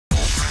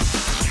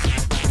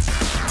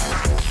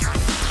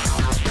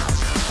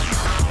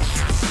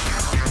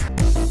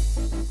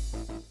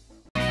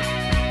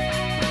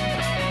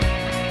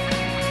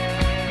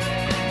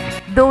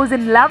those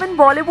in love in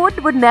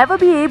Bollywood would never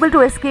be able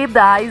to escape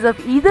the eyes of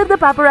either the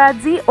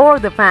paparazzi or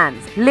the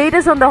fans.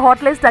 Latest on the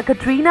hot list are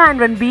Katrina and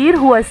Ranbir,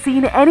 who are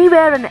seen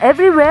anywhere and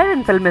everywhere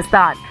in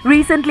Filmistan.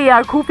 Recently,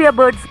 our Khufia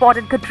bird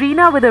spotted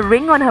Katrina with a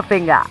ring on her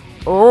finger.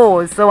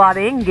 Oh, so are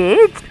they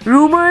engaged?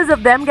 Rumors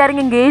of them getting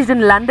engaged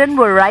in London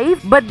were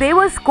rife, but they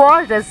were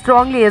squashed as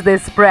strongly as they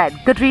spread.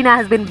 Katrina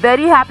has been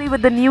very happy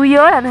with the new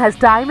year and has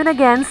time and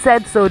again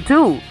said so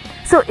too.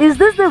 So is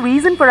this the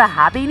reason for a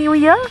happy new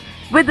year?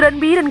 With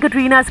Ranbir and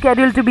Katrina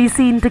scheduled to be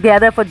seen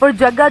together for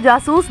Jagga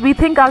Jasoos, we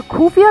think our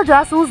Khufia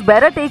Jasoos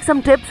better take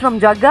some tips from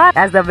Jagga,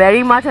 as the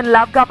very much in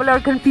love couple are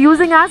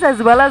confusing us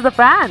as well as the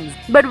fans.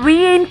 But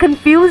we ain't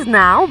confused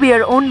now, we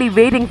are only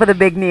waiting for the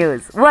big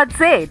news. What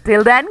say?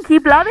 Till then,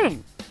 keep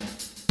loving.